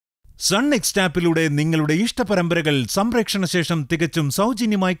Sun next ആപ്പിലൂടെ നിങ്ങളുടെ ഇഷ്ടപരമ്പരകൾ സംപ്രേക്ഷണ ശേഷം തികച്ചും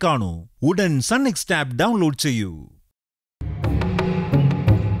സൗജന്യമായി കാണൂ. ഉടൻ സൺ നെക്സ്റ്റ് ആപ്പ് ഡൗൺലോഡ് ചെയ്യൂ.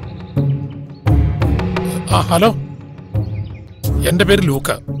 ഹലോ, എന്റെ പേര്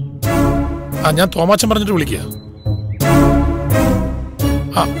ലൂക്ക. ഞാൻ തോമാച്ചൻ പറഞ്ഞിട്ട് വിളിക്കുക.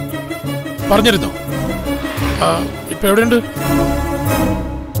 പറഞ്ഞിരുന്നോ? ഇപ്പൊ എവിടെയുണ്ട്?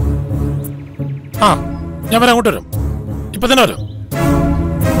 ഞാൻ വരാം, അങ്ങോട്ട് വരാം. ഇപ്പൊ തന്നെ വരാം.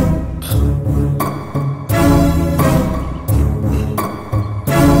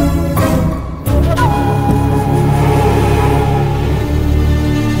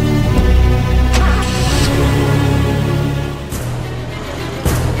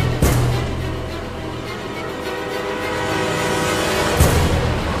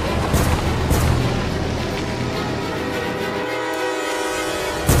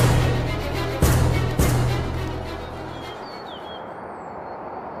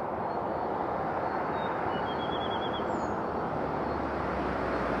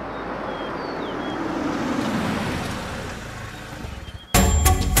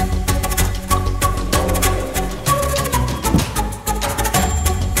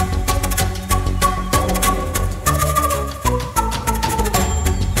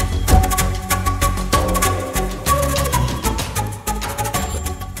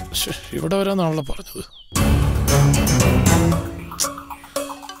 ഇവിടെ വരാന്നാണല്ലോ പറഞ്ഞത്.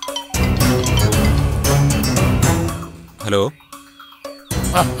 ഹലോ.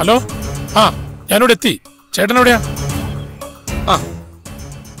 ഹലോ. ഞാനിവിടെ എത്തി. ചേട്ടൻ എവിടെയാ?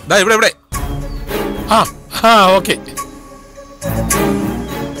 ഇവിടെ. ഓക്കെ.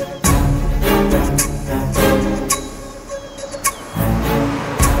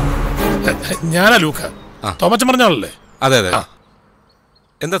 ഞാനാ ലൂക്ക. തോമച്ചൻ പറഞ്ഞാളല്ലേ? അതെ അതെ.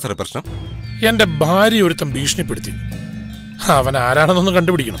 എന്താ സാറേ പ്രശ്നം? എന്റെ ഭാര്യ ഒരുത്തം ഭീഷണിപ്പെടുത്തി. അവൻ ആരാണെന്നൊന്ന്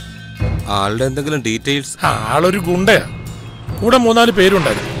കണ്ടുപിടിക്കണം. ആളുടെ എന്തെങ്കിലും ഡീറ്റെയിൽസ്? ആളൊരു ഗുണ്ടയാ. കൂടെ 3-4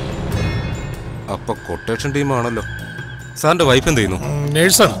 പേരുണ്ടായിരുന്നു. അപ്പൊ കൊട്ടേഷൻ ടീമാണല്ലോ. സാറിന്റെ വൈഫ് എന്ത് ചെയ്യുന്നു?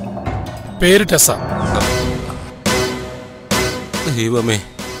 നേഴ്സാണ്. പേര് ടെസ. ദൈവമേ,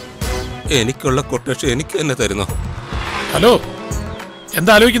 എനിക്കുള്ള കൊട്ടേഷൻ എനിക്ക് തന്നെ തരുന്നോ? ഹലോ,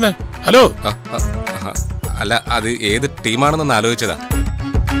 എന്താ ആലോചിക്കുന്നേ? ഹലോ. അല്ല, അത് ഏത് ടീമാണെന്നൊന്ന് ആലോചിച്ചതാ.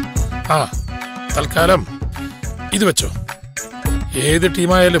 തൽക്കാലം ഇത് വെച്ചോ. ഏത്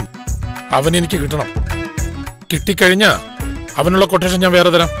ടീമായാലും അവൻ എനിക്ക് കിട്ടണം. കിട്ടിക്കഴിഞ്ഞാ അവനുള്ള കൊട്ടേഷൻ ഞാൻ വേറെ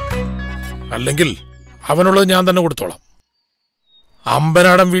തരാം. അല്ലെങ്കിൽ അവനുള്ളത് ഞാൻ തന്നെ കൊടുത്തോളാം.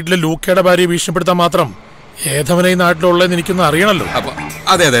 അമ്പനാടൻ വീട്ടിലെ ലൂക്കയുടെ ഭാര്യയെ ഭീഷണിപ്പെടുത്താൻ മാത്രം ഏതവനെ ഈ നാട്ടിലുള്ളതെന്ന് എനിക്കൊന്ന് അറിയണല്ലോ.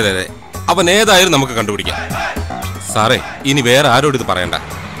 അതെ അതെ അതെ, അവൻ ഏതായാലും നമുക്ക് കണ്ടുപിടിക്കാം. സാറേ, ഇനി വേറെ ആരോട് ഇത് പറയണ്ട.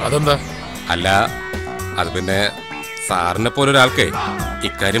 അതെന്താ? അല്ല, അത് പിന്നെ സാറിനെ പോലെ ഒരാൾക്ക്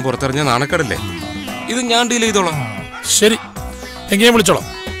ഇക്കാര്യം പുറത്തിറങ്ങിയ നാണക്കേടല്ലേ. ഇത് ഞാൻ ഡീൽ ചെയ്തോളാം. ശരി, എങ്കിൽ ഞാൻ വിളിച്ചോളാം.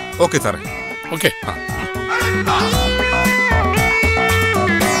 ഓക്കെ സാറേ. ഓക്കെ.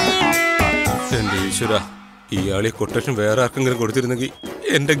 എന്റെ ഈശ്വര, ഇയാളീ കൊട്ടേഷൻ വേറെ ആർക്കെങ്കിലും കൊടുത്തിരുന്നെങ്കിൽ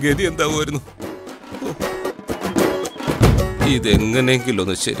എന്റെ ഗതി എന്താവുമായിരുന്നു. ഇതെങ്ങനെയെങ്കിലും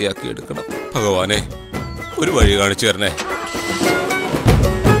ഒന്ന് ശരിയാക്കി എടുക്കണം. ഭഗവാനെ, ഒരു വഴി കാണിച്ചു തരണേ.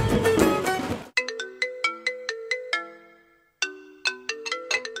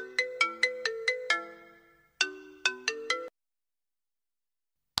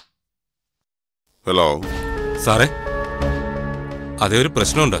 ഹലോ സാറേ, അതേ ഒരു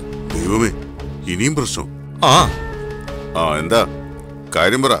പ്രശ്നമുണ്ട്. ദൈവമേ, ഇനിയും പ്രശ്നം? എന്താ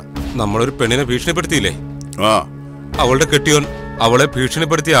കാര്യം പറ. നമ്മളൊരു പെണ്ണിനെ ഭീഷണിപ്പെടുത്തിയില്ലേ? അവളുടെ കെട്ടിയോൻ അവളെ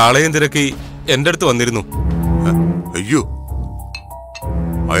ഭീഷണിപ്പെടുത്തിയ ആളെയും തിരക്കി എന്റെ അടുത്ത് വന്നിരുന്നു. അയ്യോ,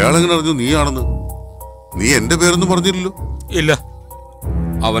 അയാളെങ്ങനെ അറിഞ്ഞു നീയാണെന്ന്? നീ എന്റെ പേരൊന്നും പറഞ്ഞില്ലല്ലോ. ഇല്ല,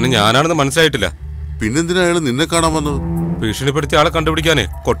 അവന് ഞാനാണെന്ന് മനസ്സിലായിട്ടില്ല. പിന്നെന്തിനാ അയാൾ നിന്നെ കാണാൻ വന്നത്? ഭീഷണിപ്പെടുത്തിയ ആളെ കണ്ടുപിടിക്കാനേ,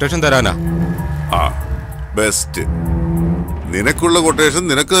 കൊട്ടേഷൻ തരാനാ. ബെസ്റ്റ്. നിനക്കുള്ള കൊട്ടേഷൻ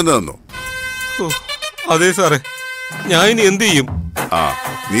നിനക്ക് തന്നെ തന്നോ? അതെ സാറേ, ഞാൻ ഇനി എന്ത് ചെയ്യും?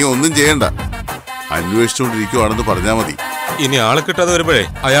 നീ ഒന്നും ചെയ്യണ്ട, അന്വേഷിച്ചുകൊണ്ടിരിക്കുവാണെന്ന് പറഞ്ഞാ മതി. ഇനി ആളെ കിട്ടാതെ വരുമ്പോഴേ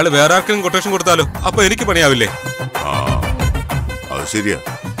അയാൾ വേറെ ആർക്കെങ്കിലും കൊട്ടേഷൻ കൊടുത്താലോ? അപ്പൊ എനിക്ക് പണിയാവില്ലേ? അത് ശരിയാ.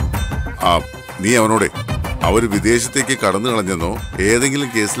 നീ അവനോടെ അവര് വിദേശത്തേക്ക് കടന്നു കളഞ്ഞെന്നോ ഏതെങ്കിലും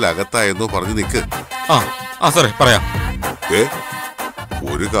കേസിൽ അകത്തായെന്നോ പറഞ്ഞു നിക്ക്. സാറേ പറയാം.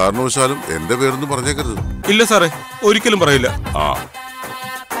 ഒരു കാരണവശാലും എന്റെ പേരൊന്നും പറഞ്ഞേക്കരുത്. ഇല്ല സാറേ, ഒരിക്കലും പറയില്ല.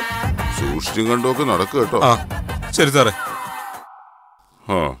 സൂക്ഷിച്ചും കണ്ടുമൊക്കെ നടക്കുക കേട്ടോ. ശരി സാറേ.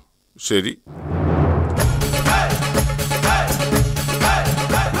 ശരി.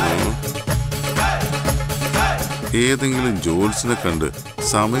 ഏതെങ്കിലും ജോൽസിനെ കണ്ട്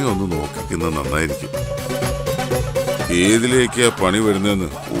സമയം ഒന്ന് നോക്കിക്കുന്നത് നന്നായിരിക്കും. ഏതിലേക്കാ പണി വരുന്നതെന്ന്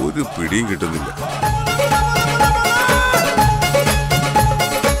ഒരു പിടിയും കിട്ടുന്നില്ല.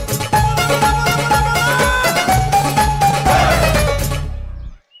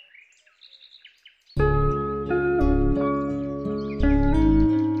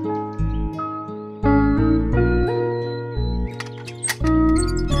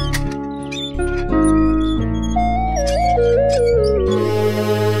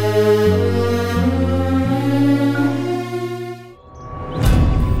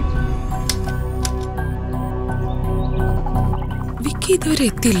 ഇതുവരെ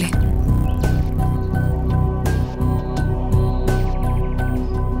എത്തിയില്ലേ?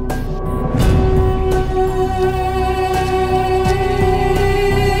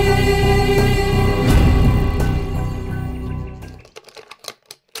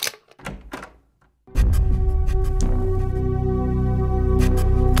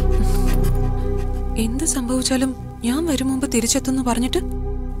 എന്ത് സംഭവിച്ചാലും ഞാൻ വരും മുമ്പ് തിരിച്ചെത്തുന്നു പറഞ്ഞിട്ട്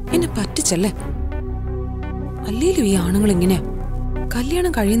എന്നെ പറ്റിച്ചല്ലേ? അല്ലേലും ഈ ആണുങ്ങൾ ഇങ്ങനെയാ.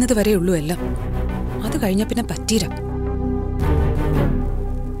 കല്യാണം കഴിയുന്നത് വരെ ഉള്ളൂ എല്ലാം. അത് കഴിഞ്ഞ പിന്നെ പറ്റീര.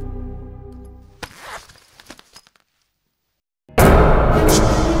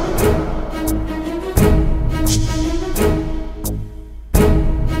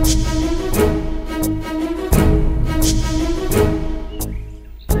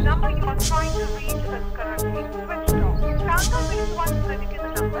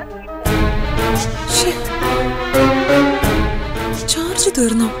 ചാർജ്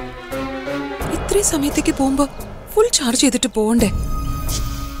തീർന്നോ? ഇത്രയും സമയത്തേക്ക് പോകുമ്പോ ഫുൾ ചാർജ് ചെയ്തിട്ട് പോണ്ടേ?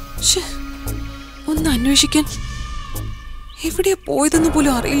 ഒന്ന് അന്വേഷിക്കാൻ. എവിടെയാ പോയതെന്ന്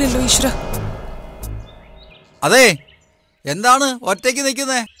പോലും അറിയില്ലല്ലോ ഈശ്വര. അതെ, എന്താണ് ഒറ്റയ്ക്ക്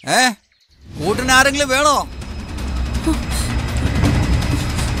നിൽക്കുന്നേ? കൂട്ടിന് ആരെങ്കിലും വേണോ?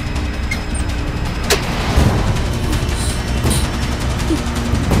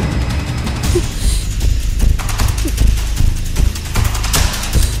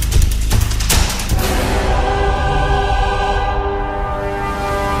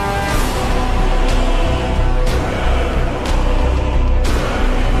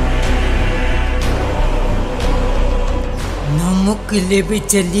 നമുക്ക്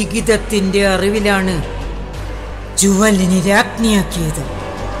ലഭിച്ച ലിഖിതത്തിന്റെ അറിവിലാണ് ജുവലിനെ രാജ്ഞിയാക്കിയത്.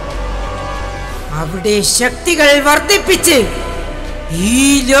 അവിടെ ശക്തികൾ വർദ്ധിപ്പിച്ച് ഈ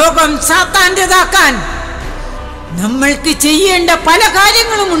ലോകം സാത്താന്റേതാക്കാൻ നമ്മൾക്ക് ചെയ്യേണ്ട പല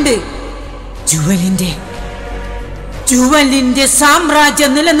കാര്യങ്ങളുമുണ്ട്. ജുവലിന്റെ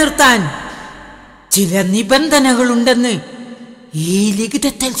സാമ്രാജ്യം നിലനിർത്താൻ ചില നിബന്ധനകളുണ്ടെന്ന് ഈ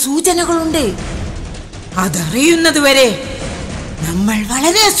ലിഖിതത്തിൽ സൂചനകളുണ്ട്. അതറിയുന്നതുവരെ നമ്മൾ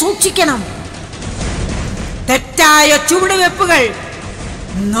വളരെ സൂക്ഷിക്കണം. തെറ്റായ ചുവടുവെപ്പുകൾ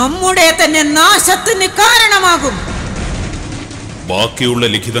നമ്മുടെ തന്നെ നാശത്തിന് കാരണമാകും. ബാക്കിയുള്ള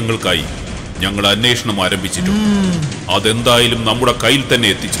ലിഖിതങ്ങൾക്കായി ഞങ്ങൾ അന്വേഷണം ആരംഭിച്ചിട്ടുണ്ട്. അതെന്തായാലും നമ്മുടെ കയ്യിൽ തന്നെ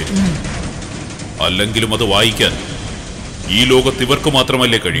എത്തിച്ചേരും. അല്ലെങ്കിലും അത് വായിക്കാൻ ഈ ലോകത്ത് ഇവർക്ക്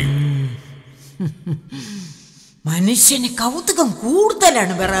മാത്രമല്ലേ കഴിയൂ. മനുഷ്യന് കൗതുകം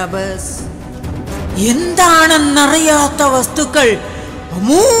കൂടുതലാണ് ബറാബസ്. എന്താണെന്നറിയാത്ത വസ്തുക്കൾ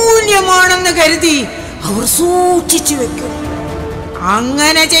അമൂല്യമാണെന്ന് കരുതി അവർ സൂക്ഷിച്ചു വെക്കും.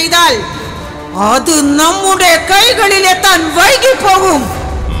 അങ്ങനെ ചെയ്താൽ അത് നമ്മുടെ കൈകളിലെത്താൻ വൈകിപ്പോകും.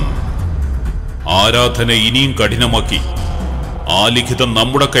 ആരാധന ഇനിയും കഠിനമാക്കി ആ ലിഖിതം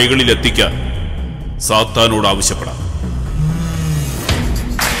നമ്മുടെ കൈകളിൽ എത്തിക്കാൻ സാത്താനോട് ആവശ്യപ്പെടാം.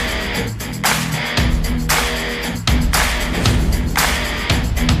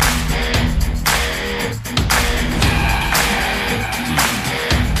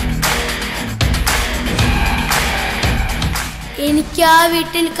 എനിക്ക് ആ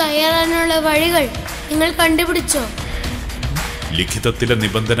വീട്ടിൽ കയറാനുള്ള വഴികൾ നിങ്ങൾ കണ്ടുപിടിച്ചോ? ലിഖിതത്തിലെ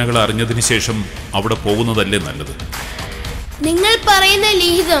നിബന്ധനകൾ അറിഞ്ഞതിന് ശേഷം അവിടെ പോകുന്നതല്ലേ നല്ലത്. നിങ്ങൾ പറയുന്ന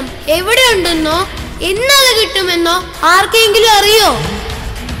ലിഖിതം എവിടെയുണ്ടെന്നോ എന്നത് കിട്ടുമെന്നോ ആർക്കെങ്കിലും അറിയോ?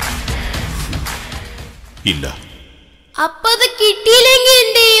 ഇല്ല. അപ്പത് കിട്ടിയില്ലെങ്കിൽ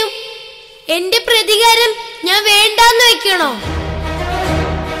എന്ത് ചെയ്യും? എന്റെ പ്രതികാരം ഞാൻ വേണ്ടാന്ന് വെക്കണോ?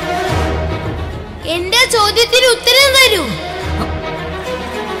 എന്റെ ചോദ്യത്തിന് ഉത്തരം തരൂ.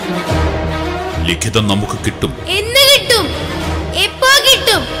 ലിഖിതം നമുക്ക് കിട്ടും. എന്ന് കിട്ടും? എപ്പോ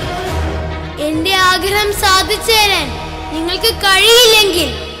കിട്ടും? എന്റെ ആഗ്രഹം സാധിച്ചു തരാൻ നിങ്ങൾക്ക് കഴിയില്ലെങ്കിൽ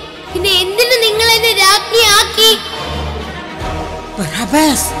പിന്നെ എന്തിനു നിങ്ങൾ എന്നെ രാജ്ഞിയാക്കി?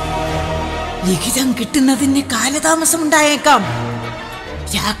 ലിഖിതം കിട്ടുന്നതിന് കാലതാമസം ഉണ്ടായേക്കാം.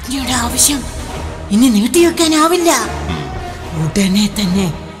 രാജ്ഞിയുടെ ആവശ്യം ഇനി നീട്ടിവെക്കാനാവില്ല. ഉടനെ തന്നെ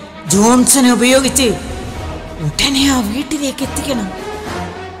ജോൺസനെ ഉപയോഗിച്ച് ഉടനെ ആ വീട്ടിലേക്ക് എത്തിക്കണം.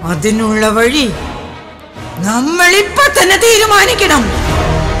 അതിനുള്ള വഴി നമ്മളിപ്പോ തന്നെ തീരുമാനിക്കണം.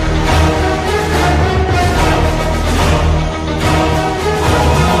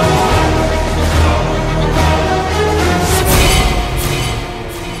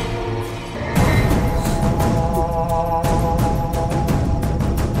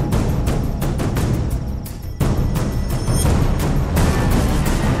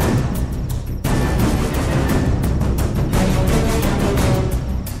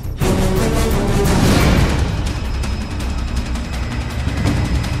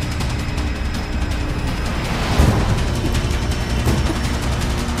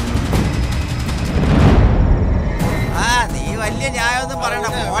 ന്യായമൊന്നും പറയണ്ട.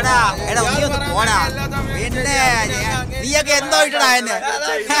 പോടാ എടാ, നീ ഒന്ന് പോടാ. പിന്നെ നീയൊക്കെ എന്തോ ഇട്ടടാ എന്നെ.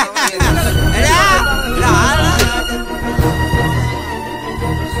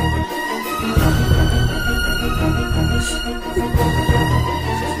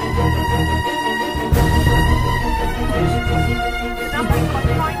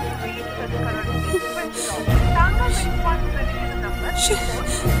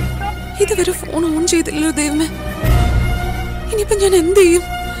 ഇതുവരെ ഫോൺ ഓൺ ചെയ്തില്ലല്ലോ ദൈവമേ. ഇനിയിപ്പോ ഞാൻ എന്ത് ചെയ്യും?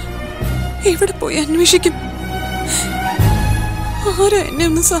 എവിടെ പോയി അന്വേഷിക്കും? ആരാ എന്നെ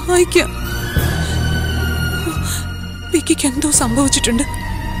ഒന്ന് സഹായിക്കാം? വിക്കിക്ക് എന്തോ സംഭവിച്ചിട്ടുണ്ട്.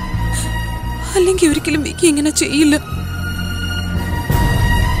 അല്ലെങ്കിൽ ഒരിക്കലും വിക്കി ഇങ്ങനെ ചെയ്യില്ല.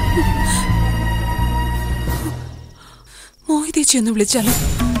 മോഹി ചേച്ചി ഒന്ന് വിളിച്ചാലോ?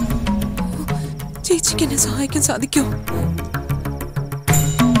 ചേച്ചിക്ക് എന്നെ സഹായിക്കാൻ സാധിക്കോ?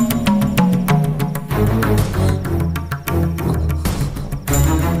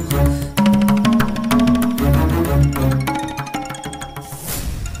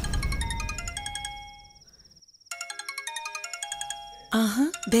 ആഹാ,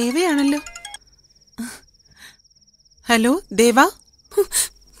 ദേവയാണല്ലോ. ഹലോ ദേവ.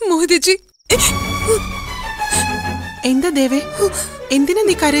 മോഹിതേച്ചി, എന്താ ദേവേ? എന്തിനാ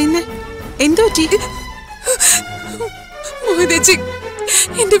നീ കരയുന്നേ? എന്തോ പറ്റി? മോഹിതേച്ചി,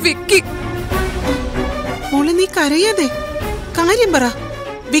 എന്റെ വിക്കി. മോളെ നീ കരയാതെ കാര്യം പറ.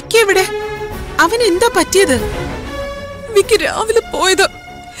 വിക്കി എവിടെ? അവൻ എന്താ പറ്റിയത്? വിക്കി രാവിലെ പോയത്,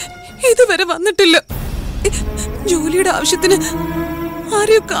 ഇതുവരെ വന്നിട്ടില്ല. ജോലിയുടെ ആവശ്യത്തിന്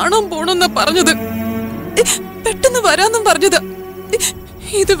ആരെയോ കാണാൻ പോണെന്നാ പറഞ്ഞത്. പെട്ടെന്ന് വരാന്നും പറഞ്ഞത്.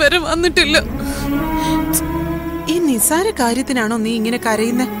 ഇതുവരെ വന്നിട്ടില്ല. ഈ നിസ്സാര കാര്യത്തിനാണോ നീ ഇങ്ങനെ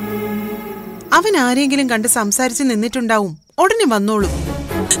കരയുന്നേ? അവൻ ആരെങ്കിലും കണ്ട് സംസാരിച്ച് നിന്നിട്ടുണ്ടാവും. ഉടനെ വന്നോളൂ.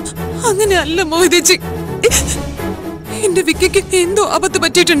 അങ്ങനെയല്ല മോഹിതേച്ചി, എന്റെ വിക്കിക്ക് എന്തോ ആപത്ത്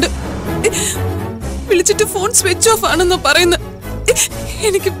പറ്റിയിട്ടുണ്ട്. വിളിച്ചിട്ട് ഫോൺ സ്വിച്ച് ഓഫ് ആണെന്ന് പറയുന്നു.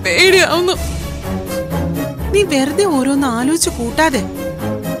 എനിക്ക് പേടിയാവുന്നു. നീ വെറുതെ ഓരോന്ന് ആലോചിച്ച് കൂട്ടാതെ.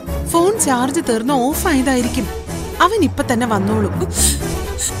 ഫോൺ ചാർജ് തീർന്ന് ഓഫ് ആയതായിരിക്കും. അവൻ ഇപ്പൊ തന്നെ വന്നോളൂ.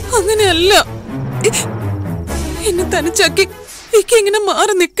 അങ്ങനെയല്ല, എന്നെ തനിച്ചാക്കി വിക്കി ഇങ്ങനെ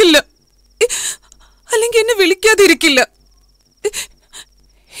മാറി നിൽക്കില്ല. അല്ലെങ്കിൽ എന്നെ വിളിക്കാതിരിക്കില്ല.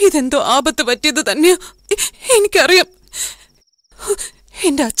 ഇതെന്തോ ആപത്ത് പറ്റിയത് തന്നെയാ. എനിക്കറിയാം.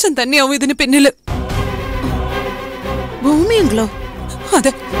 എന്റെ അച്ഛൻ തന്നെയാവും ഇതിന് പിന്നില്. ഭൂമിയെങ്കിലോ?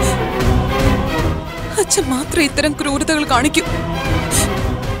 അതെ, അച്ഛൻ മാത്രമേ ഇത്തരം ക്രൂരതകൾ കാണിക്കൂ.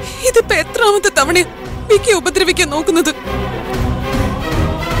 ഇതിപ്പോ എത്രാമത്തെ തവണ വിക്കി ഉപദ്രവിക്കാൻ നോക്കുന്നത്?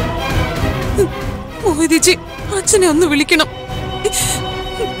 മോഹിതേച്ചി, അച്ഛനെ ഒന്ന് വിളിക്കണം.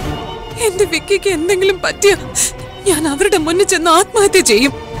 എന്റെ വിക്കിക്ക് എന്തെങ്കിലും പറ്റിയ ഞാൻ അവരുടെ മുന്നിൽ ചെന്ന് ആത്മഹത്യ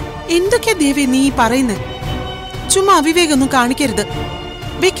ചെയ്യും. എന്തൊക്കെയാ ദേവി നീ പറയുന്നത്? ചുമ്മാ അവിവേകൊന്നും കാണിക്കരുത്.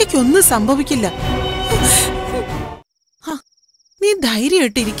 വിക്കിക്ക് ഒന്നും സംഭവിക്കില്ല. നീ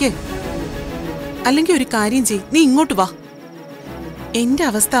ധൈര്യമായിട്ടിരിക്കെ. അല്ലെങ്കിൽ ഒരു കാര്യം ചെയ്, നീ ഇങ്ങോട്ട് വാ. എന്റെ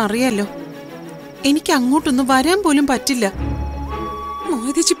അവസ്ഥ അറിയാലോ. എനിക്ക് അങ്ങോട്ടൊന്നും വരാൻ പോലും പറ്റില്ല.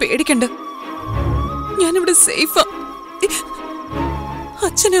 മോഹിതേച്ചി പേടിക്കണ്ട, ഞാനിവിടെ സേഫാ.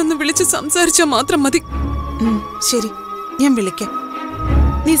 അച്ഛനെ ഒന്ന് വിളിച്ച് സംസാരിച്ചാൽ മാത്രം മതി. ശരി, ഞാൻ വിളിക്കാം.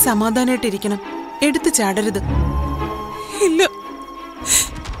 നീ സമാധാനായിട്ടിരിക്കണം. എടുത്തു ചാടരുത്. ഇല്ല,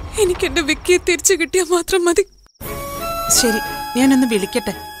 എനിക്ക് എന്റെ വിക്കിയെ തിരിച്ചു കിട്ടിയാൽ മാത്രം മതി. ശരി, ഞാനൊന്ന്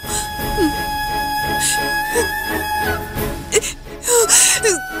വിളിക്കട്ടെ.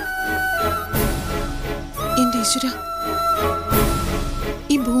 എന്റെ ഈശ്വര,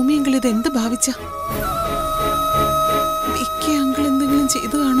 ഈ ഭൂമിയെങ്കിൽ ഇത് എന്ത് ഭാവിച്ച? വിക്കി അങ്കിൾ എന്തെങ്കിലും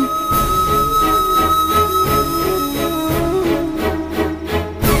ചെയ്തു കാണും.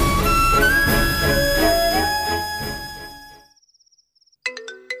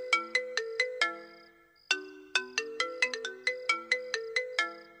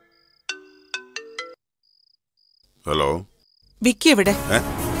 ഹലോ, വിക്കി എവിടെ?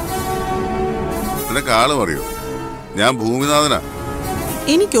 നിനക്ക് ആളും അറിയോ? ഞാൻ ഭൂമിനാഥനാ.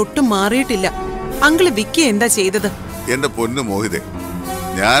 എനിക്കൊട്ടും മാറിയിട്ടില്ല. അങ്കിള് വിക്കി എന്താ ചെയ്തത്? എന്റെ പൊന്നു മോഹിതേ,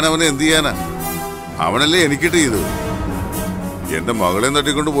 ഞാൻ അവനെ എന്ത് ചെയ്യാനാ? അവനല്ലേ എനിക്കിട്ട് ചെയ്തത്. എന്റെ മകളെ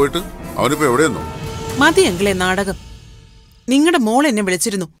തട്ടിക്കൊണ്ട് പോയിട്ട് അവനിപ്പോ എവിടെയെന്നോ? മതി അങ്കിളെ നാടകം. നിങ്ങളുടെ മോൾ എന്നെ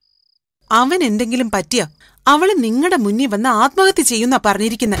വിളിച്ചിരുന്നു. അവൻ എന്തെങ്കിലും പറ്റിയ അവള് നിങ്ങളുടെ മുന്നിൽ വന്ന് ആത്മഹത്യ ചെയ്യുന്ന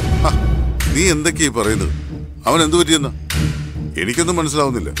പറഞ്ഞിരിക്കുന്നത്. നീ എന്തൊക്കെയാ പറയുന്നത്? അവൻ എന്തു പറ്റിയെന്ന? എനിക്കൊന്നും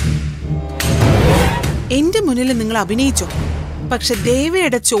മനസ്സിലാവുന്നില്ല. എന്റെ മുന്നിൽ നിങ്ങൾ അഭിനയിച്ചോ? പക്ഷെ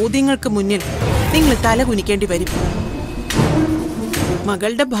ദേവയുടെ ചോദ്യങ്ങൾക്ക് മുന്നിൽ നിങ്ങൾ തല കുനിക്കേണ്ടി വരും.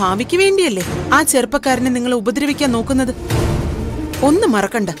 മകളുടെ ഭാവിക്ക് വേണ്ടിയല്ലേ ആ ചെറുപ്പക്കാരനെ നിങ്ങൾ ഉപദ്രവിക്കാൻ നോക്കുന്നത്? ഒന്നും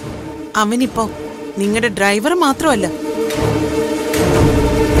മറക്കണ്ട, അവനിപ്പോ നിങ്ങളുടെ ഡ്രൈവർ മാത്രമല്ല,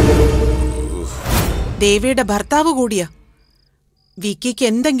 ദേവിയുടെ ഭർത്താവ് കൂടിയാ. വിക്കിക്ക്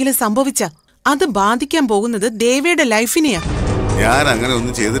എന്തെങ്കിലും സംഭവിച്ച അത് ബാധിക്കാൻ പോകുന്നത് ദേവിയുടെ ലൈഫിനെയാ. ഞാൻ അങ്ങനെ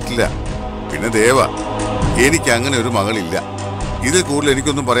ഒന്നും ചെയ്തിട്ടില്ല. പിന്നെ ദേവ, എനിക്ക് അങ്ങനെ ഒരു മകളില്ല. ഇതിൽ കൂടുതൽ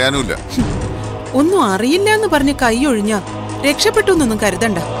എനിക്കൊന്നും പറയാനുമില്ല. ഒന്നും അറിയില്ല എന്ന് പറഞ്ഞ് കൈയൊഴിഞ്ഞ രക്ഷപ്പെട്ടു എന്നൊന്നും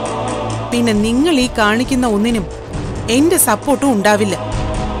കരുതണ്ട. പിന്നെ നിങ്ങൾ ഈ കാണിക്കുന്ന ഒന്നിനും എന്റെ സപ്പോർട്ടും ഉണ്ടാവില്ല.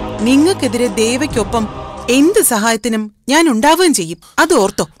 നിങ്ങൾക്കെതിരെ ദേവയ്ക്കൊപ്പം എന്ത് സഹായത്തിനും ഞാൻ ഉണ്ടാവുകയും ചെയ്യും. അത്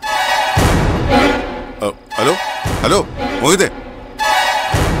ഓർത്തോ. Hello hello മോഹിതേ.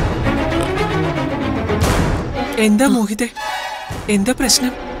 എന്താ മോഹിതേ, എന്താ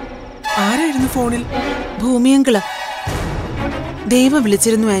പ്രശ്നം? ആരായിരുന്നു ഫോണിൽ? ഭൂമിയങ്കിള്. ദേവ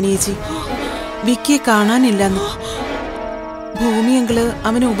വിളിച്ചിരുന്നു ആനിയേച്ചി, വിക്കിയെ കാണാനില്ലെന്ന്. ഭൂമിയങ്കിള്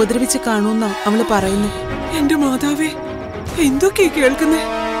അവനെ ഉപദ്രവിച്ച് കാണൂന്നാ അവള് പറയുന്നു. എന്റെ മാതാവേ, എന്തൊക്കെയാ കേൾക്കുന്നേ?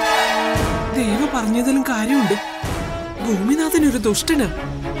 ദേവ പറഞ്ഞതിലും കാര്യമുണ്ട്. ഭൂമിനാഥൻ ഒരു ദുഷ്ടനാ.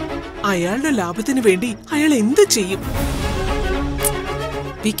 അയാളുടെ ലാഭത്തിന് വേണ്ടി അയാൾ എന്ത് ചെയ്യും?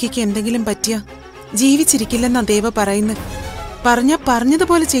 വിക്കിക്ക് എന്തെങ്കിലും പറ്റിയ ജീവിച്ചിരിക്കില്ലെന്നാ ദേവ പറയുന്നത്.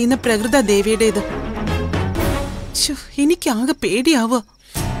 പറഞ്ഞതുപോലെ ചെയ്യുന്ന പ്രകൃത ദേവിയുടേത്. എനിക്കാകെ പേടിയാവുക.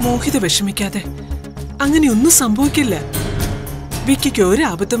 മോഹിത വിഷമിക്കാതെ, അങ്ങനെയൊന്നും സംഭവിക്കില്ല. വിക്കിക്ക് ഒരു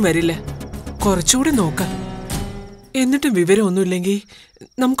ആപത്തും വരില്ല. കുറച്ചുകൂടെ നോക്കാം. എന്നിട്ടും വിവരമൊന്നുമില്ലെങ്കിൽ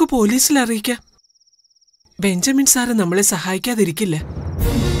നമുക്ക് പോലീസിൽ അറിയിക്കാം. ബെഞ്ചമിൻ സാറ് നമ്മളെ സഹായിക്കാതിരിക്കില്ല.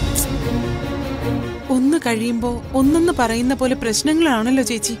 ഒന്ന് കഴിയുമ്പോ ഒന്നെന്ന് പറയുന്ന പോലെ പ്രശ്നങ്ങളാണല്ലോ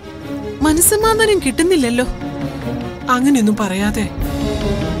ചേച്ചി. മനസ്സമാധാനം കിട്ടുന്നില്ലല്ലോ. അങ്ങനെയൊന്നും പറയാതെ.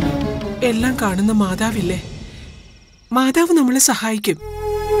 എല്ലാം കാണുന്ന മാതാവില്ലേ, മാതാവ് നമ്മളെ സഹായിക്കും.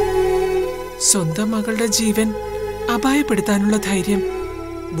 സ്വന്തം മകളുടെ ജീവൻ അപായപ്പെടുത്താനുള്ള ധൈര്യം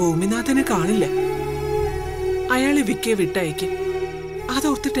ഭൂമിനാഥന് കാണില്ല. അയാളെ വിക്കിയെ വിട്ടയക്കും.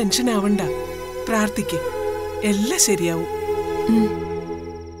 അതോർത്ത് ടെൻഷൻ ആവണ്ട. പ്രാർത്ഥിക്കും, എല്ലാം ശരിയാവും.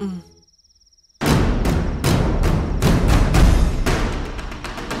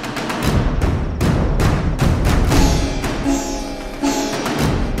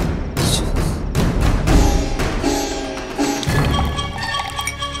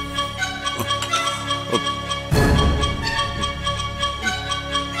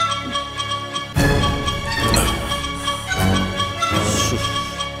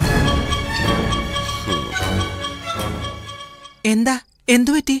 എന്താ,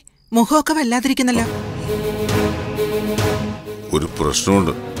 എന്തുപറ്റി? മുഖമൊക്കെ വല്ലാതിരിക്കുന്നല്ലോ. ഒരു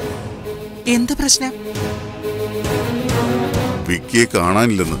പ്രശ്നമുണ്ട്. എന്ത് പ്രശ്നം? വിക്കിയെ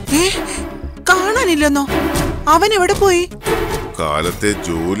കാണാനില്ലെന്ന്. കാണാനില്ലെന്നോ? അവൻ എവിടെ പോയി? കാലത്തെ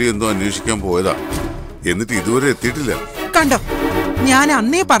ജോലി എന്തോ അന്വേഷിക്കാൻ പോയതാ. എന്നിട്ട് ഇതുവരെ എത്തിയിട്ടില്ല. കണ്ടോ, ഞാൻ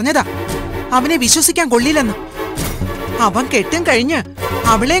അന്നേ പറഞ്ഞതാ അവനെ വിശ്വസിക്കാൻ കൊള്ളില്ലെന്ന്. അവൻ കെട്ടും കഴിഞ്ഞ്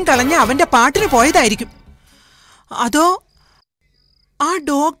അവളെയും കളഞ്ഞ് അവന്റെ പാട്ടിന് പോയതായിരിക്കും. അതോ ആ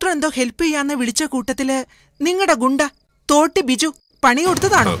ഡോക്ടർ എന്തോ ഹെൽപ്പ് ചെയ്യാന്ന് വിളിച്ച കൂട്ടത്തില് നിങ്ങളുടെ ഗുണ്ട തോട്ടി ബിജു പണി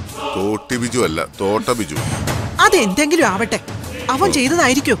കൊടുത്തതാണോ? തോട്ടി ബിജു അല്ല, തോട്ട ബിജു. അതെന്തെങ്കിലും ആവട്ടെ, അവൻ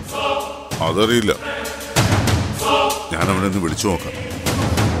ചെയ്തതായിരിക്കും. അതറിയില്ല. ഞാൻ അവനൊന്ന് വിളിച്ചു നോക്കാം.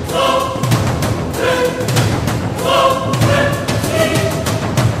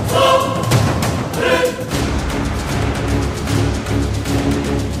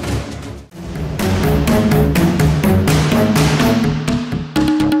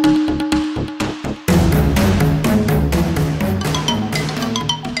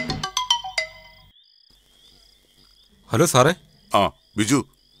 ഹലോ സാറേ. ആ ബിജു,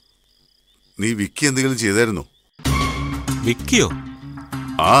 നീ വിക്കി എന്തെങ്കിലും ചെയ്തായിരുന്നോ? വിക്കിയോ?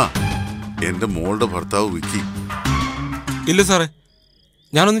 ആ, എന്റെ മോളുടെ ഭർത്താവ് വിക്കി. ഇല്ല സാറേ,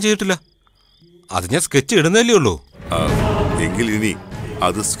 ഞാനൊന്നും ചെയ്തിട്ടില്ല. അത് ഞാൻ സ്കെച്ച് ഇടുന്നല്ലേ ഉള്ളൂ. എങ്കിൽ ഇനി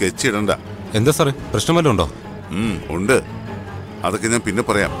അത് സ്കെച്ച് ഇടണ്ട. എന്താ സാറേ, പ്രശ്നം വല്ലതും ഉണ്ടോ? ഉണ്ട്. അതൊക്കെ ഞാൻ പിന്നെ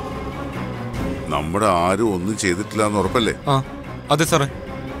പറയാം. നമ്മുടെ ആരും ഒന്നും ചെയ്തിട്ടില്ല എന്ന് ഉറപ്പല്ലേ? ആ അതെ സാറേ.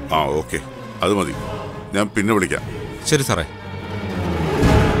 ആ ഓക്കെ, അത് മതി. ഞാൻ പിന്നെ വിളിക്കാം. ശരി സാറേ.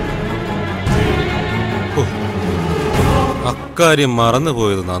 അക്കാര്യം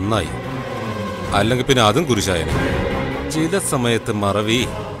മറന്നുപോയത് നന്നായി. അല്ലെങ്കിൽ പിന്നെ അതും കുരിശായനെ. ചില സമയത്ത് മറവി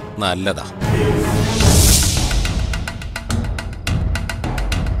നല്ലതാ.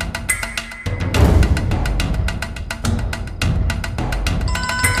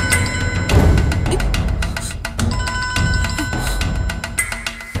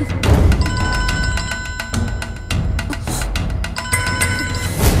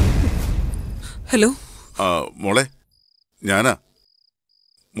 ഹലോ. മോളെ, ഞാനാ.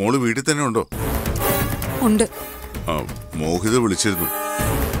 മോള് വീട്ടിൽ തന്നെ ഉണ്ടോ? ഉണ്ട്. മോഹിത വിളിച്ചിരുന്നു.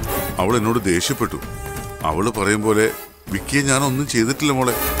 അവൾ എന്നോട് ദേഷ്യപ്പെട്ടു. അവള് പറയും പോലെ വിക്കിയെ ഞാനൊന്നും ചെയ്തിട്ടില്ല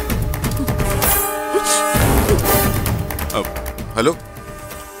മോളെ. ഹലോ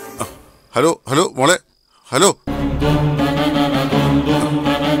ഹലോ ഹലോ മോളെ, ഹലോ.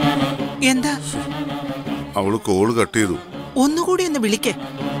 എന്താ? അവള് കോള് കട്ട് ചെയ്തു. ഒന്നുകൂടി ഒന്ന് വിളിക്കേ.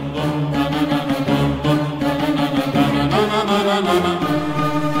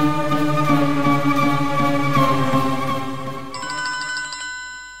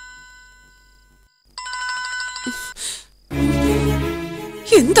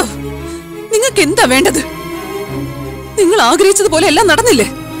 എന്താ നിങ്ങൾക്ക് എന്താ വേണ്ടത്? നിങ്ങൾ ആഗ്രഹിച്ചതുപോലെ എല്ലാം നടന്നില്ലേ?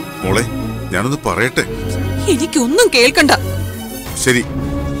 മോളെ, ഞാനൊന്ന് പറയട്ടെ. എനിക്കൊന്നും കേൾക്കണ്ട. ശരി,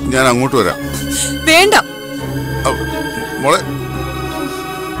 ഞാൻ അങ്ങോട്ട് വരാം. വേണ്ട മോളെ.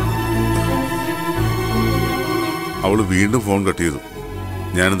 അവള് വീണ്ടും ഫോൺ കട്ട് ചെയ്തു.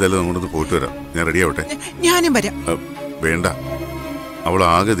 ഞാനെന്തായാലും അങ്ങോട്ടൊന്ന് പോയിട്ട് വരാം. ഞാൻ റെഡി ആവട്ടെ. ഞാനും വരാം. വേണ്ട, അവൾ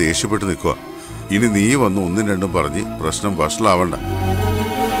ആകെ ദേഷ്യപ്പെട്ട് നിൽക്കുക. ഇനി നീ വന്ന് ഒന്നും രണ്ടും പറഞ്ഞ് പ്രശ്നം വഷളാവണ്ട.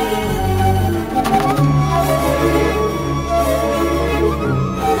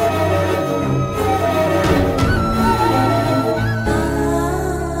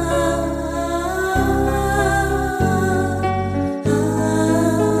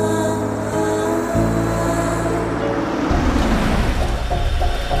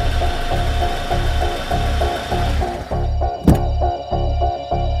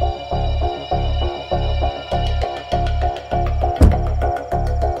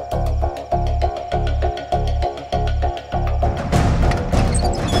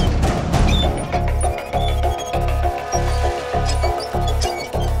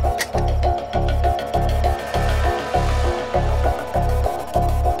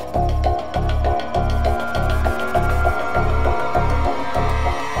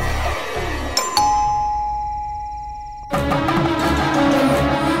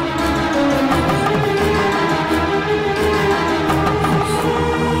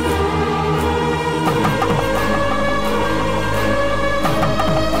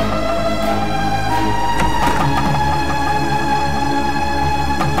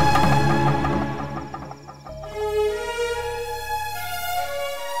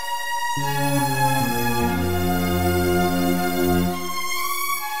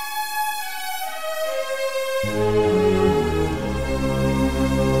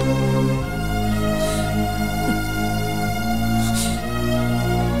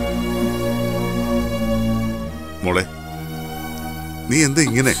 മോളെ, നീ എന്താ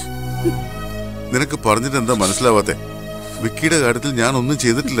ഇങ്ങനെ? നിനക്ക് പറഞ്ഞിട്ട് എന്താ മനസ്സിലാവാത്തെ? വിക്കിയുടെ കാര്യത്തിൽ ഞാൻ ഒന്നും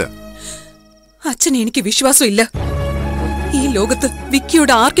ചെയ്തിട്ടില്ല. അച്ഛന് എനിക്ക് വിശ്വാസമില്ല. ഈ ലോകത്ത്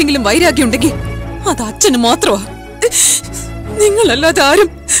വിക്കിയോട് ആർക്കെങ്കിലും വൈരാഗ്യം ഉണ്ടെങ്കിൽ അത് അച്ഛന് മാത്രമാ. നിങ്ങളല്ലാതെ ആരും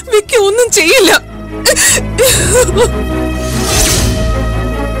വിക്കി ഒന്നും ചെയ്യില്ല.